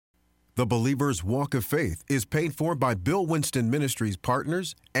The Believer's Walk of Faith is paid for by Bill Winston Ministries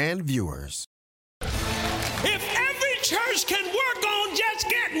partners and viewers. If every church can work on just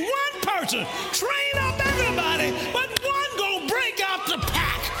getting one person, train up everybody, but one gonna break out the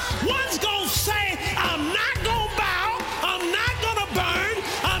pack. One's gonna say, I'm not gonna bow, I'm not gonna burn,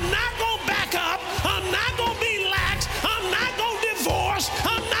 I'm not gonna back up, I'm not gonna be lax, I'm not gonna divorce,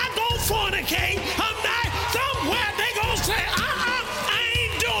 I'm not gonna fornicate, I'm not, somewhere they gonna say, I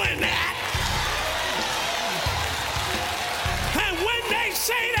ain't doing that. And when they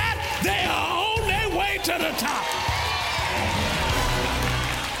say that, they are on their way to the top.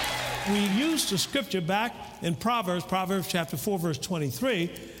 We used the scripture back in Proverbs chapter 4, verse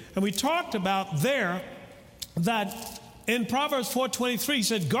 23, and we talked about there that in Proverbs 4:23, he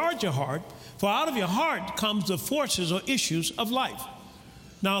said, guard your heart, for out of your heart comes the forces or issues of life.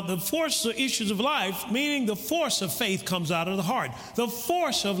 Now, the forces or issues of life, meaning the force of faith comes out of the heart. The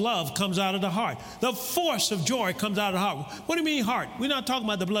force of love comes out of the heart. The force of joy comes out of the heart. What do you mean heart? We're not talking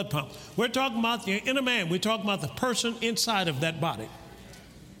about the blood pump. We're talking about the inner man. We're talking about the person inside of that body.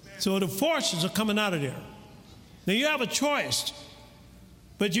 So the forces are coming out of there. Now you have a choice,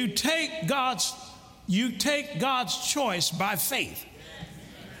 but you take God's choice by faith,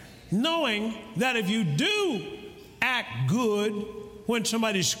 knowing that if you do act good when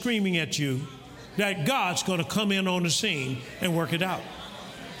somebody's screaming at you, that God's going to come in on the scene and work it out.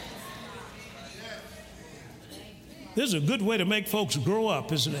 This is a good way to make folks grow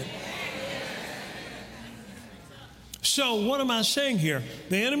up, isn't it? So what am I saying here?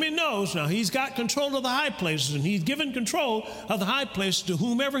 The enemy knows now he's got control of the high places, and he's given control of the high places to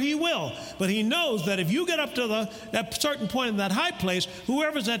whomever he will. But he knows that if you get up to that certain point in that high place,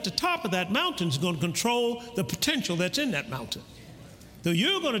 whoever's at the top of that mountain is going to control the potential that's in that mountain. So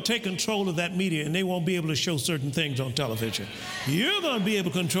you're going to take control of that media, and they won't be able to show certain things on television. You're going to be able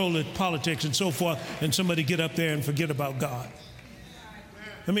to control the politics and so forth, and somebody get up there and forget about God.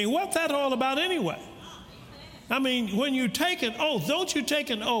 I mean, what's that all about anyway? I mean, when you take an oath, don't you take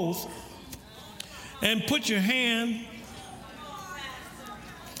an oath and put your hand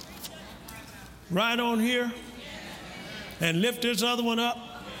right on here and lift this other one up?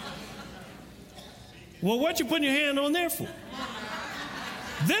 Well, what you putting your hand on there for?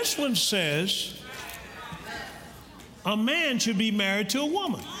 This one says a man should be married to a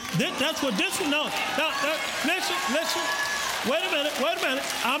woman. That's what this one, no, listen. Wait a minute.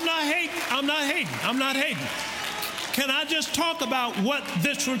 I'm not hating. Can I just talk about what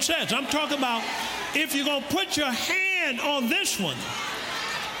this one says? I'm talking about if you're going to put your hand on this one.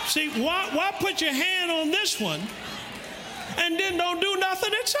 See, why put your hand on this one and then don't do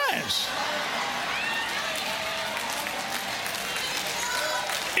nothing it says?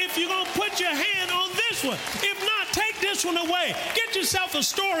 If you're going to put your hand on this one, if not, take this one away. Get yourself a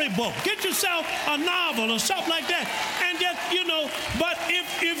storybook. Get yourself a novel or something like that. And just, but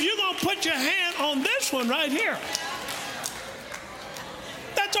if you're going to put your hand on this one right here,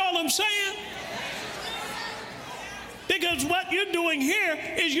 that's all I'm saying. Because what you're doing here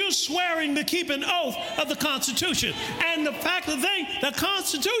is you're swearing to keep an oath of the Constitution. And the fact of the thing, the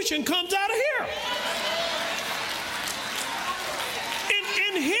Constitution comes out of here.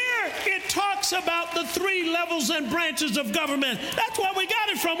 In here, it talks about the 3 levels and branches of government. That's where we got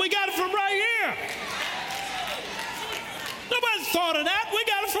it from. We got it from right here. Nobody thought of that. We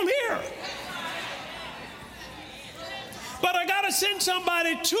got it from here. But I got to send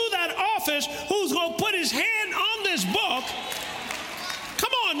somebody to that office who's going to put his hand on this book.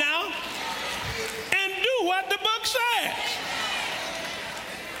 Come on now. And do what the book says.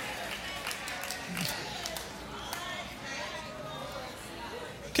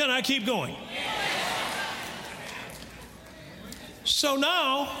 Can I keep going? So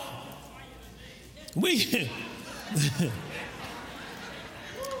now,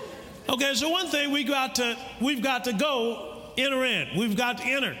 okay, so one thing we've got to go enter in. We've got to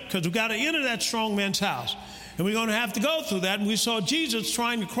enter, because we've got to enter that strong man's house. And we're going to have to go through that. And we saw Jesus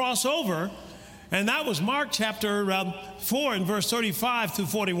trying to cross over, and that was Mark chapter 4 and verse 35 through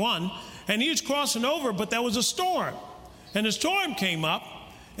 41. And he was crossing over, but there was a storm. And the storm came up.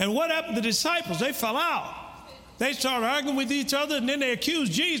 And what happened to the disciples? They fell out. They started arguing with each other, and then they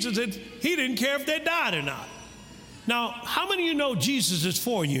accused Jesus that he didn't care if they died or not. Now, how many of you know Jesus is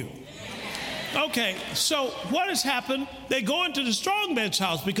for you? Okay, so what has happened? They go into the strong man's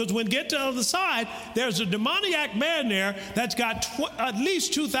house, because when they get to the other side, there's a demoniac man there that's got at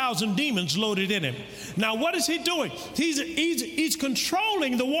least 2,000 demons loaded in him. Now, what is he doing? He's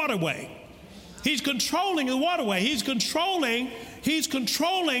controlling the waterway. He's controlling the waterway. He's controlling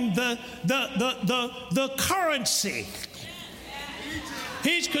the currency.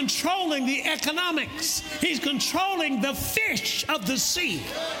 He's controlling the economics. He's controlling the fish of the sea.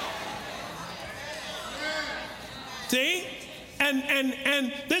 See?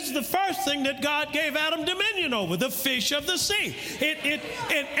 And this is the first thing that God gave Adam dominion over, the fish of the sea.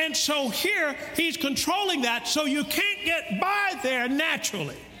 And so here he's controlling that, so you can't get by there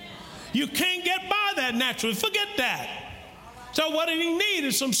naturally. You can't get by that naturally. Forget that. So what did he need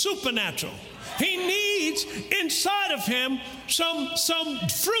is some supernatural. He needs inside of him some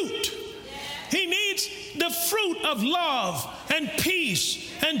fruit. He needs the fruit of love and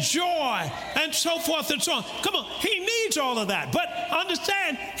peace and joy and so forth and so on. Come on, he needs all of that. But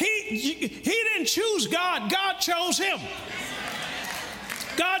understand, he didn't choose God. God chose him.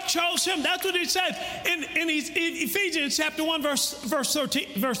 God chose him. That's what he said in Ephesians chapter 1,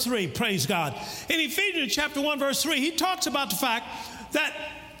 verse 3. Praise God. In Ephesians chapter 1, verse 3, he talks about the fact that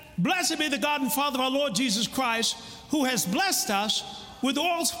blessed be the God and Father of our Lord Jesus Christ, who has blessed us with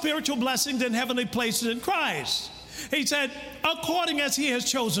all spiritual blessings in heavenly places in Christ. He said, according as he has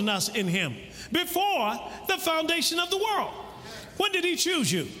chosen us in him before the foundation of the world. When did he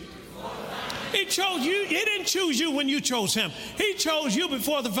choose you? He chose you. He didn't choose you when you chose him. He chose you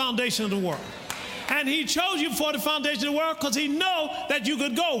before the foundation of the world. And he chose you before the foundation of the world because he knew that you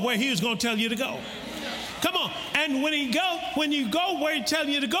could go where he was going to tell you to go. Come on. And when you go where he tells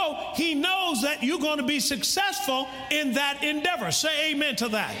you to go, he knows that you're going to be successful in that endeavor. Say amen to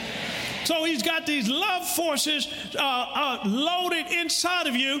that. So he's got these love forces loaded inside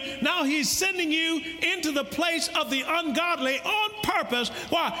of you. Now he's sending you into the place of the ungodly on purpose.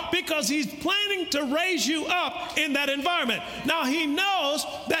 Why? Because he's planning to raise you up in that environment. Now he knows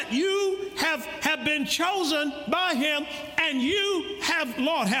that you have been chosen by him, and you have,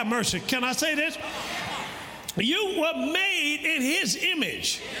 Lord have mercy. Can I say this? You were made in his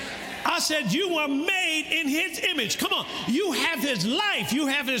image. I said you were made in his image. Come on. You have his life. You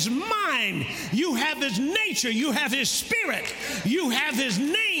have his mind. You have his nature. You have his spirit. You have his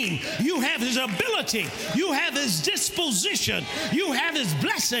name. You have his ability. You have his disposition. You have his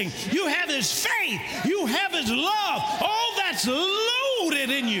blessing. You have his faith. You have his love. All that's loaded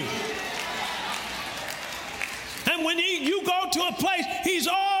in you. And when you go to a place, he's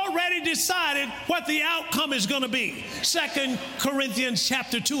already decided what the outcome is going to be. 2 Corinthians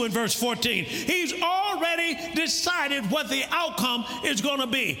chapter 2 and verse 14. He's already decided what the outcome is going to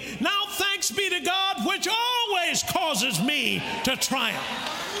be. Now thanks be to God, which always causes me to triumph.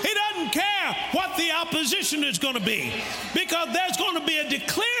 He doesn't care what the opposition is going to be, because there's going to be a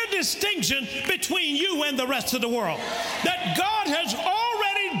clear distinction between you and the rest of the world. That God has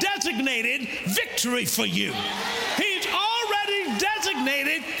already designated victory for you. He's already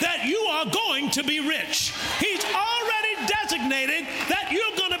designated that you are going to be rich. He's already designated that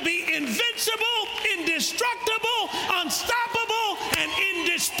you're going to be invincible, indestructible, unstoppable, and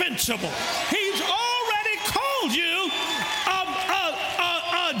indispensable. He's already called you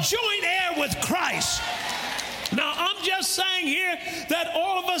a joint heir with Christ. Now, I'm just saying here that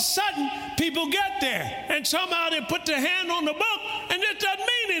all of a sudden people get there and somehow they put their hand on the book and it doesn't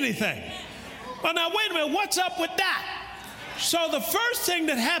mean anything. Well, now, wait a minute. What's up with that? So the first thing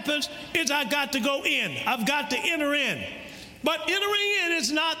that happens is I got to go in. I've got to enter in. But entering in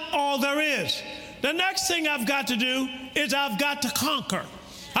is not all there is. The next thing I've got to do is I've got to conquer.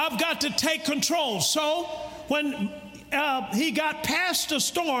 I've got to take control. So when he got past the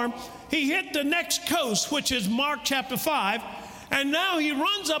storm, he hit the next coast, which is Mark chapter 5, and now he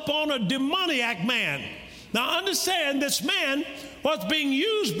runs up on a demoniac man. Now understand, this man was being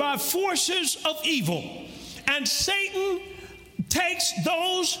used by forces of evil, and Satan takes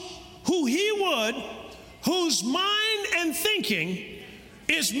those who he would, whose mind and thinking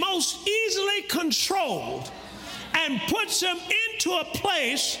is most easily controlled, and puts them into a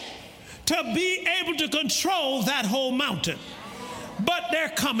place to be able to control that whole mountain. But they're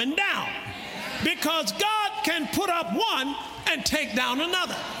coming down, because God can put up one and take down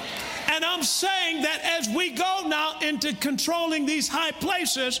another. And I'm saying that as we go now into controlling these high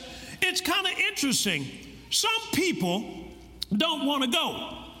places, it's kind of interesting. Some people don't want to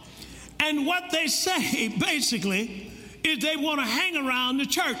go. And what they say basically is they want to hang around the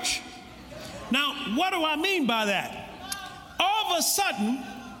church. Now, what do I mean by that? All of a sudden,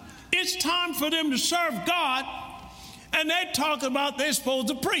 it's time for them to serve God, and they talk about they're supposed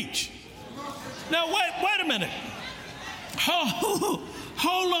to preach. Now, wait a minute.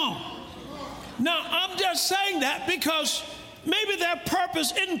 Hold on. Now, I'm just saying that because maybe their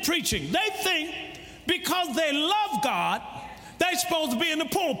purpose isn't preaching. They think because they love God, they're supposed to be in the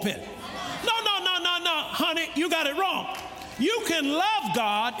pulpit. No, honey, you got it wrong. You can love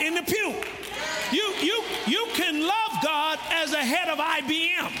God in the pew. You can love God as a head of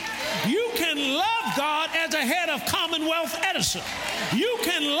IBM. You can love God as a head of Commonwealth Edison. You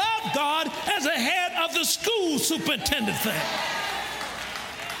can love God as a head of the school superintendent thing.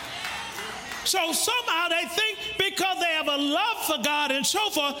 So somehow they think because they have a love for God and so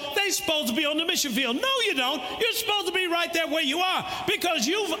forth, they're supposed to be on the mission field. No, you don't. You're supposed to be right there where you are because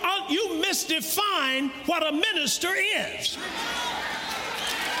you misdefine what a minister is.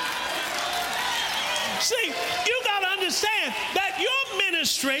 See, you got to understand that your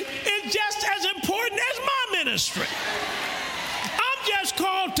ministry is just as important as my ministry. I'm just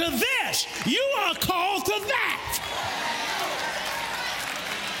called to this. You are called to that.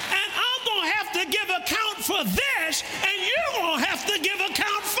 Have to give account for this, and you're going to have to give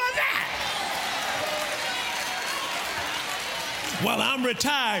account for that. Well, I'm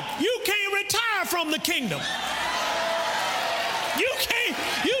retired. You can't retire from the kingdom. You can't.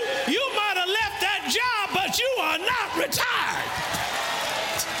 You might have left that job, but you are not retired.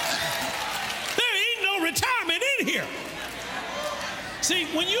 There ain't no retirement in here. See,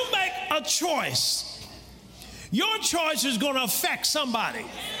 when you make a choice, your choice is going to affect somebody.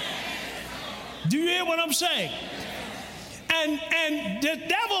 Do you hear what I'm saying? And the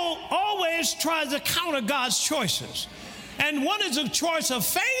devil always tries to counter God's choices. And one is a choice of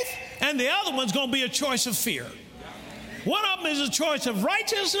faith, and the other one's going to be a choice of fear. One of them is a choice of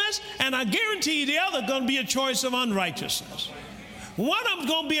righteousness, and I guarantee you the other is going to be a choice of unrighteousness. One of them is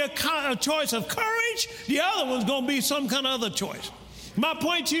going to be a choice of courage. The other one's going to be some kind of other choice. My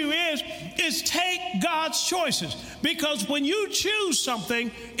point to you is take God's choices, because when you choose something,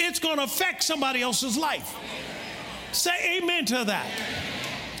 it's going to affect somebody else's life. Say amen to that.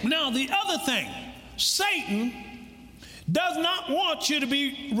 Now, the other thing, Satan does not want you to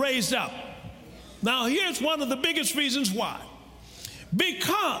be raised up. Now, here's one of the biggest reasons why.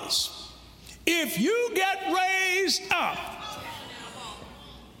 Because if you get raised up,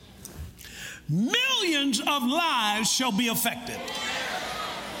 millions of lives shall be affected.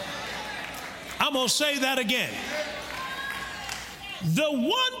 I'm going to say that again. The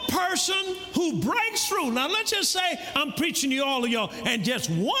one person who breaks through, now let's just say I'm preaching to all of y'all, and just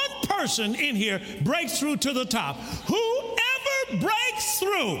one person in here breaks through to the top. Whoever breaks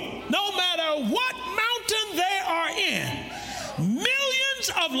through, no matter what mountain they are in,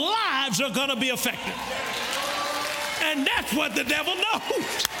 millions of lives are going to be affected. And that's what the devil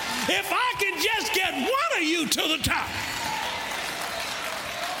knows. If I can just get one of you to the top,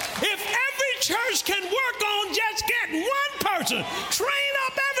 if every church can work on just getting one person, train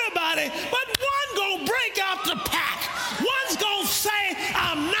up everybody, but one gonna break out the pack. One's gonna say,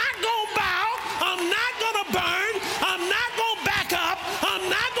 I'm not gonna bow, I'm not gonna burn, I'm not gonna back up, I'm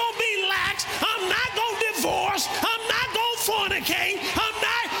not gonna be lax, I'm not gonna divorce, I'm not gonna fornicate, I'm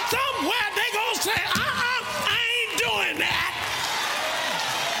not, somewhere they gonna say, I ain't doing that.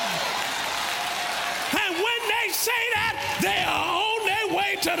 And when they say that, they are on their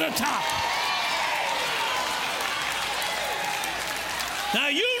way to the top. Now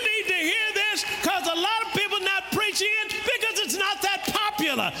you need to hear this, because a lot of people not preaching it because it's not that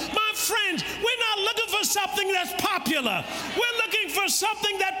popular. My friends, we're not looking for something that's popular. We're looking for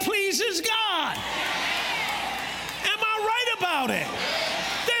something that pleases God. Am I right about it?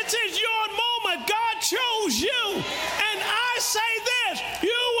 This is your moment. God chose you. And I say this,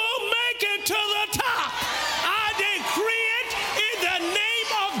 you will make it to the top. I decree it in the name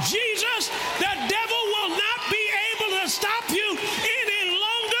of Jesus. The devil will not be able to stop you any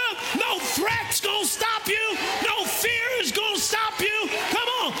longer. No threat's gonna stop you. No fear is gonna stop you. Come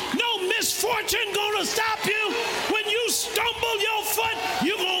on, no misfortune gonna stop you. When you stumble your foot,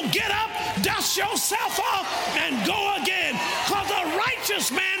 you're gonna get up, dust yourself off, and go again. Because a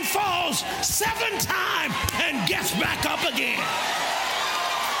righteous man falls 7 times and gets back up again.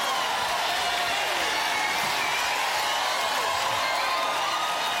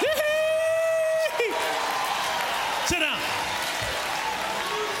 Sit down.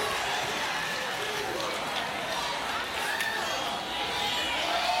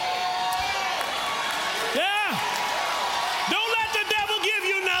 Yeah. Don't let the devil give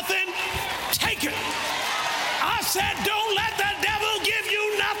you nothing. Take it. I said, don't let the devil give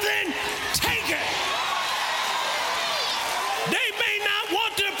you nothing. Take it. They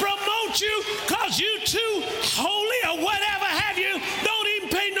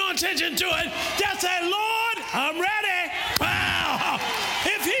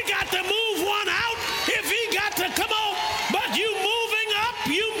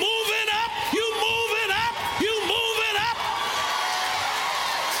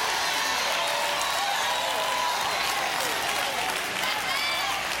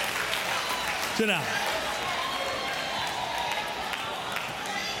Sit down.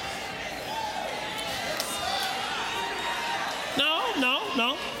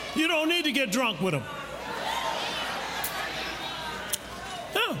 No. You don't need to get drunk with them.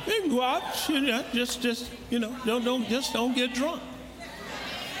 No, you can go out. Don't get drunk.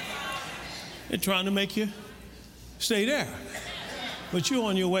 They're trying to make you stay there, but you're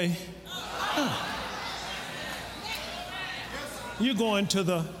on your way. You're going to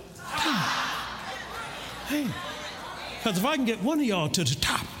the top. Hey, because if I can get one of y'all to the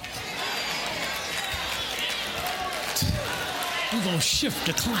top, we're going to shift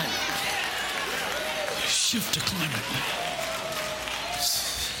the climate. Shift the climate.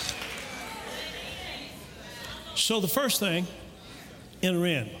 So the first thing, enter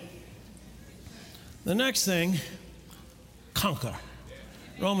in. The next thing, conquer.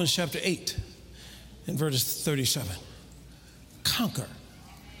 Romans chapter 8 and verse 37. Conquer.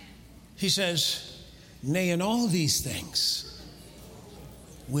 He says, nay, in all these things,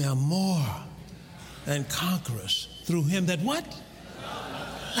 we are more than conquerors through him that what?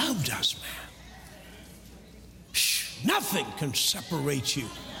 Loved us, man. Nothing can separate you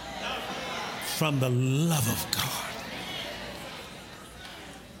from the love of God.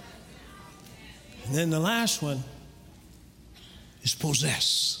 And then the last one is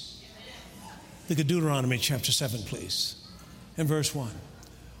possess. Look at Deuteronomy chapter 7, please. And verse 1.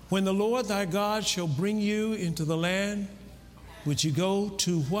 When the Lord thy God shall bring you into the land which you go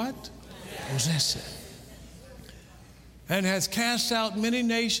to what? Possess it. And has cast out many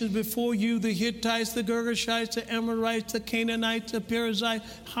nations before you, the Hittites, the Girgashites, the Amorites, the Canaanites, the Perizzites,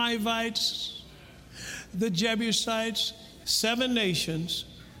 Hivites, the Jebusites, 7 nations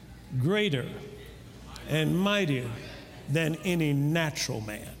greater and mightier than any natural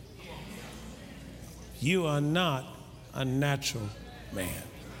man. You are not a natural man.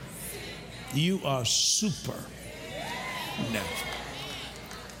 You are supernatural.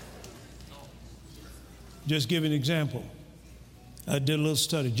 Just give an example. I did a little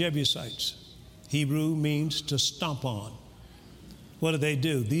study. Jebusites. Hebrew means to stomp on. What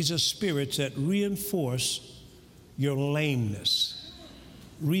do? These are spirits that reinforce your lameness,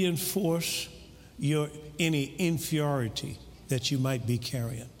 reinforce your any inferiority that you might be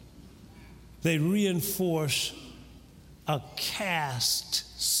carrying. They reinforce a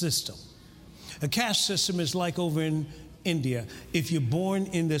caste system. A caste system is like over in India. If you're born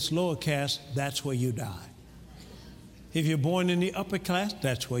in this lower caste, that's where you die. If you're born in the upper class,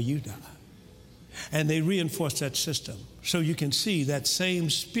 that's where you die. And they reinforce that system. So you can see that same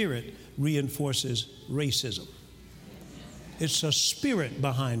spirit reinforces racism. It's a spirit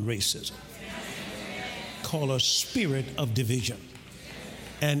behind racism, called a spirit of division.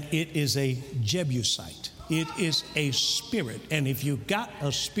 And it is a Jebusite. It is a spirit. And if you got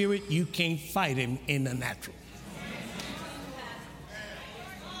a spirit, you can't fight him in the natural.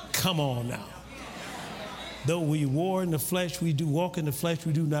 Come on now. Though we war in the flesh, we do walk in the flesh,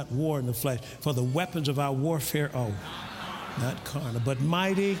 we do not war in the flesh. For the weapons of our warfare are not carnal, but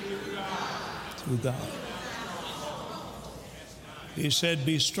mighty through God. He said,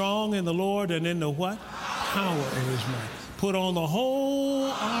 be strong in the Lord and in the what? Power of his might. Put on the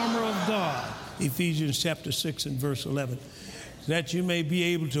whole armor of God. Ephesians chapter 6 and verse 11. That you may be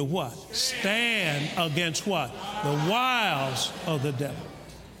able to what? Stand against what? The wiles of the devil.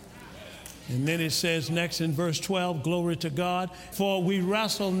 And then it says next in verse 12, glory to God, for we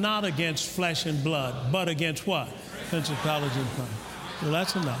wrestle not against flesh and blood, but against what? Principalities and powers. Well,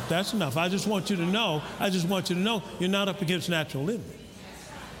 that's enough. That's enough. I just want you to know you're not up against natural living.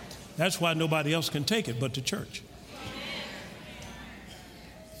 That's why nobody else can take it but the church.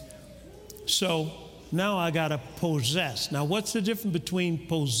 So now I got to possess. Now, what's the difference between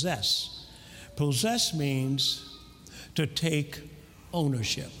possess? Possess means to take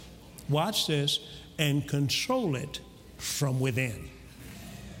ownership. Watch this, and control it from within.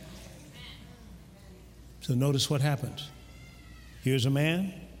 So notice what happens. Here's a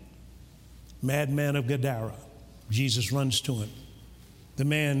man, madman of Gadara. Jesus runs to him. The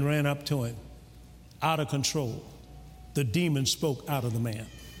man ran up to him, out of control. The demon spoke out of the man.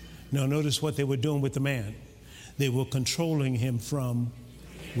 Now notice what they were doing with the man. They were controlling him from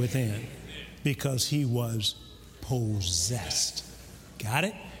within because he was possessed. Got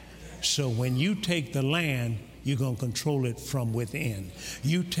it? So when you take the land, you're going to control it from within.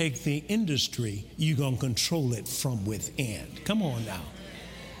 You take the industry, you're going to control it from within. Come on now.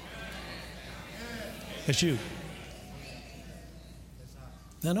 That's you.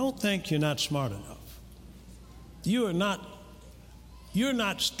 Now don't think you're not smart enough. You're not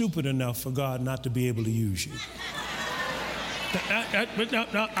stupid enough for God not to be able to use you.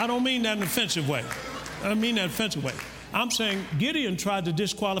 I don't mean that in an offensive way. I don't mean that in an offensive way. I'm saying Gideon tried to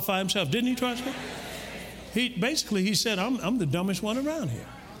disqualify himself. Didn't he try to? He said, I'm the dumbest one around here.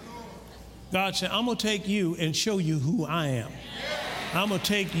 God said, I'm going to take you and show you who I am. I'm going to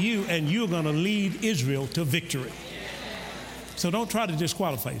take you and you're going to lead Israel to victory. So don't try to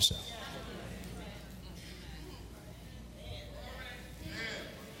disqualify yourself.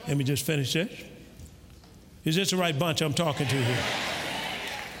 Let me just finish this. Is this the right bunch I'm talking to here?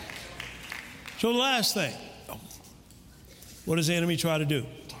 So the last thing, what does the enemy try to do?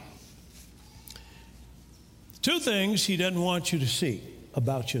 Two things he doesn't want you to see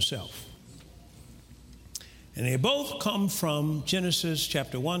about yourself. And they both come from Genesis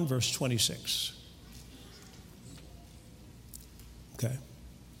chapter 1, verse 26. Okay.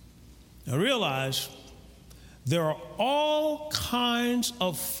 Now realize there are all kinds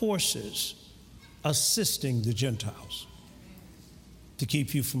of forces assisting the Gentiles to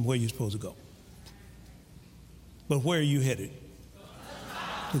keep you from where you're supposed to go. But where are you headed?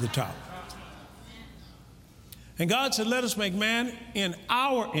 To the top. And God said, let us make man in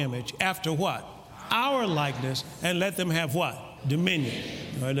our image, after what? Our likeness, and let them have what? Dominion.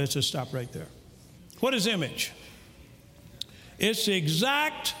 All right, let's just stop right there. What is image? It's the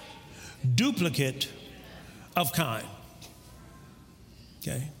exact duplicate of kind.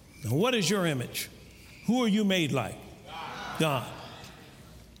 Okay? Now, what is your image? Who are you made like? God.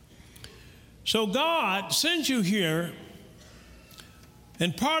 So God sends you here,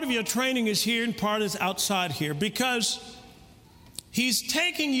 and part of your training is here and part is outside here, because He's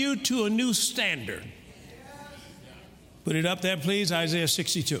taking you to a new standard. Put it up there, please, Isaiah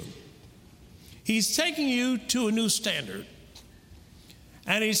 62. He's taking you to a new standard.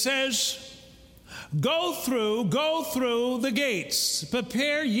 And He says, go through the gates,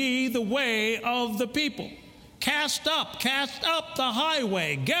 prepare ye the way of the people. Cast up the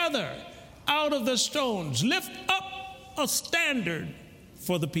highway, gather out of the stones, lift up a standard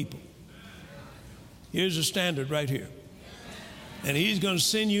for the people. Here's a standard right here. And He's going to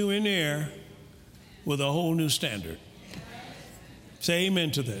send you in there with a whole new standard. Say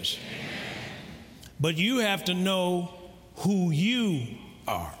amen to this. But you have to know who you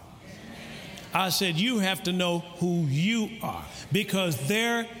are. I said you have to know who you are, because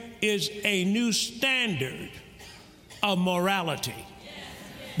there is a new standard of morality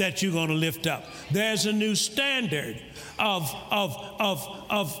that you're going to lift up. There's a new standard of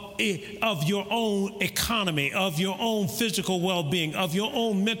your own economy, of your own physical well-being, of your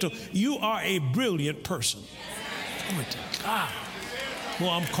own mental. You are a brilliant person. Glory to God. Well,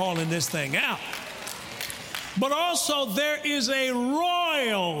 I'm calling this thing out. But also there is a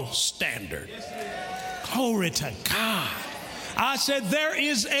royal standard. Glory to God. I said there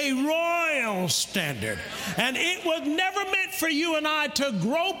is a royal standard. And it was never meant for you and I to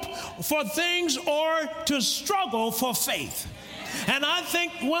grope for things or to struggle for faith. And I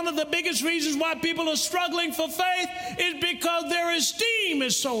think one of the biggest reasons why people are struggling for faith is because their esteem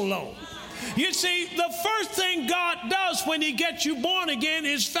is so low. You see, the first thing God does when He gets you born again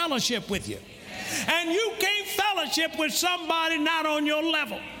is fellowship with you. And you can't fellowship with somebody not on your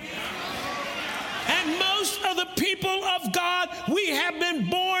level. And most of the people of God, we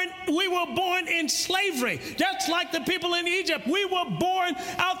were born in slavery, just like the people in Egypt. We were born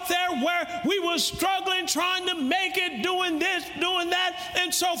out there where we were struggling, trying to make it, doing this, doing that,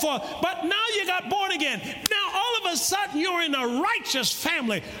 and so forth. But now you got born again. Now all of a sudden you're in a righteous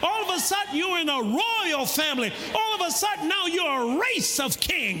family. All of a sudden you're in a royal family. All of a sudden now you're a race of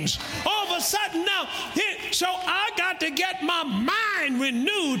kings. All of a sudden now, so I got to get my mind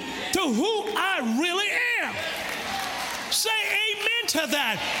renewed to who I really am. Say amen to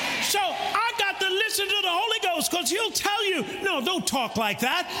that. So I got to listen to the Holy Ghost, because He'll tell you, no, don't talk like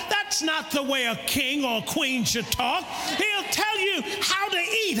that. That's not the way a king or a queen should talk. He'll tell you how to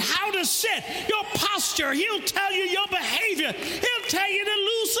eat, how to sit, your posture. He'll tell you your behavior. He'll tell you to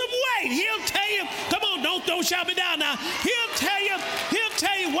lose some weight. He'll tell you, come on, don't shout me down now. He'll tell you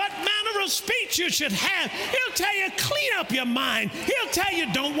what manner of speech you should have. He'll tell you, clean up your mind. He'll tell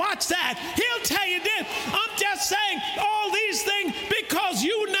you, don't watch that. He'll tell you this. I'm just saying all these things because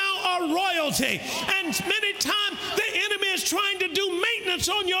you now are royalty. And many times the enemy is trying to do maintenance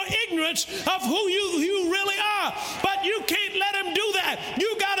on your ignorance of who you really are. But you can't let him do that.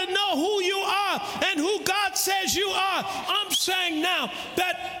 You got to know who you are and who God says you are. I'm saying now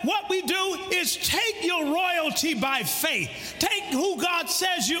that what we do is take your royalty by faith. Take who God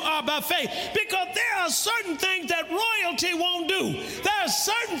says you are by faith. Because there are certain things that royalty won't do. There are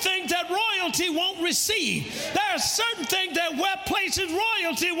certain things that royalty royalty won't receive. There are certain things that where places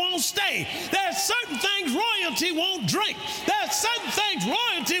royalty won't stay. There are certain things royalty won't drink. There are certain things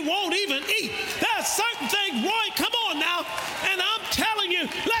royalty won't even eat. There are certain things come on now, and I'm telling you,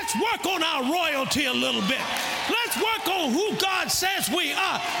 let's work on our royalty a little bit. Let's work on who God says we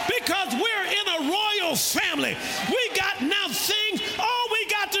are, because we're in a royal family. We got now things, all we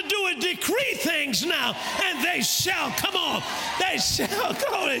got to do is decree things now, and they shall, come on, they shall,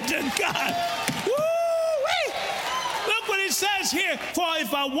 glory to God. Woo-wee. Look what it says here, for if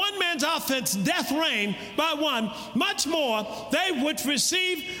by one man's offense death reigned by one, much more they which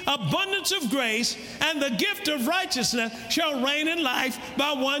receive abundance of grace and the gift of righteousness shall reign in life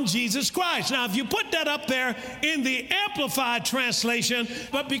by one Jesus Christ. Now, if you put that up there in the Amplified translation,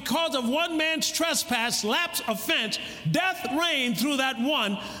 but because of one man's trespass, lapse, offense, death reigned through that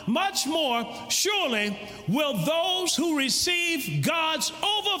one, much more surely will those who receive God's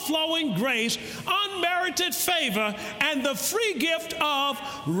overflowing grace, unmerited favor, and the free gift of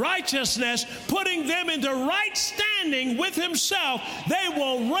righteousness, putting them into right standing with himself, they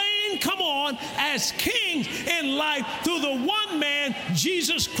will reign, come on, as kings in life through the one man,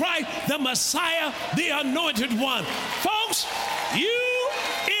 Jesus Christ, the Messiah, the anointed one. Folks, you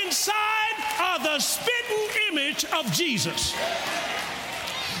inside are the spitting image of Jesus.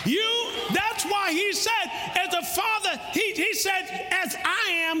 That's why he said, as a father, he said, as I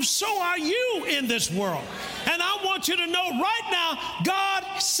am, so are you in this world. And I want you to know right now, God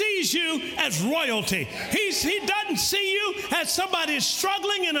sees you as royalty. He doesn't see you as somebody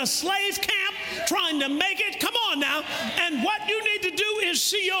struggling in a slave camp, trying to make it. Come on now. And what you need to do is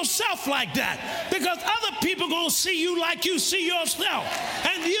see yourself like that, because other people are going to see you like you see yourself.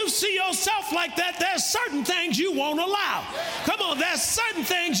 And you see yourself like that, there's certain things you won't allow. Come on, there's certain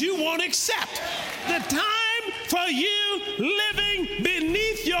things you won't accept. The time for you living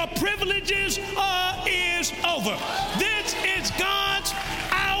beneath your privileges is over. This is God's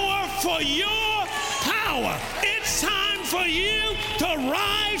hour for your power. It's time for you to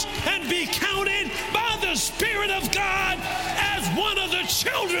rise and be counted by the Spirit of God as one of the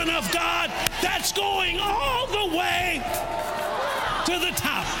children of God that's going all the way to the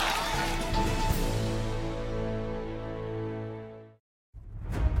top.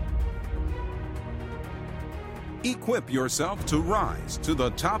 Equip yourself to rise to the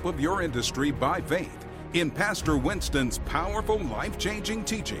top of your industry by faith in Pastor Winston's powerful, life-changing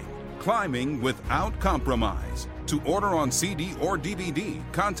teaching, Climbing Without Compromise. To order on CD or DVD,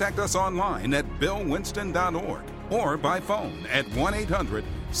 contact us online at billwinston.org or by phone at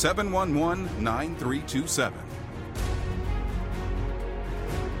 1-800-711-9327.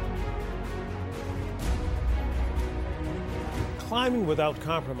 Climbing Without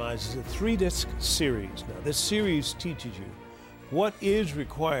Compromise is a 3-disc series. Now, this series teaches you what is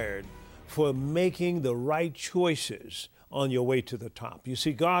required for making the right choices on your way to the top. You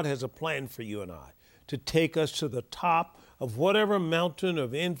see, God has a plan for you and I to take us to the top of whatever mountain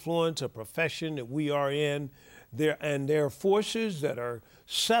of influence or profession that we are in. There are forces that are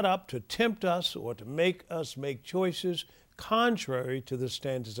set up to tempt us or to make us make choices contrary to the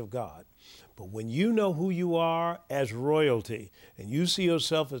standards of God. But when you know who you are as royalty, and you see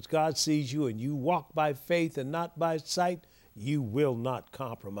yourself as God sees you, and you walk by faith and not by sight, you will not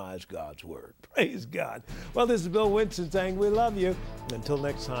compromise God's word. Praise God. Well, this is Bill Winston saying we love you. Until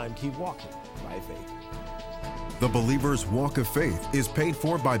next time, keep walking by faith. The Believer's Walk of Faith is paid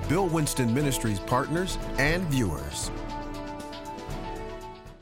for by Bill Winston Ministries partners and viewers.